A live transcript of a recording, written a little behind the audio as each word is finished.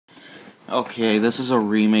Okay, this is a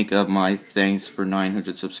remake of my thanks for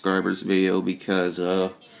 900 subscribers video because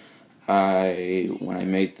when I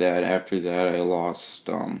made that, after that I lost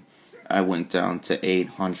I went down to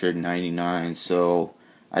 899, so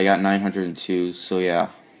I got 902. So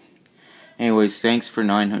yeah. Anyways, thanks for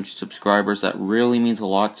 900 subscribers. That really means a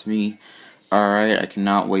lot to me. Alright, I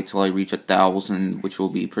cannot wait till I reach 1,000, which will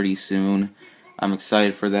be pretty soon. I'm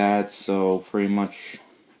excited for that, so pretty much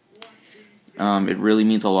it really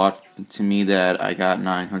means a lot to me that I got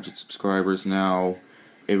 900 subscribers now.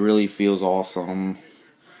 It really feels awesome.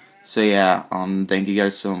 So yeah, thank you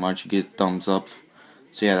guys so much. You get thumbs up.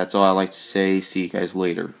 So yeah, that's all I like to say. See you guys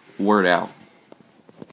later. Word out.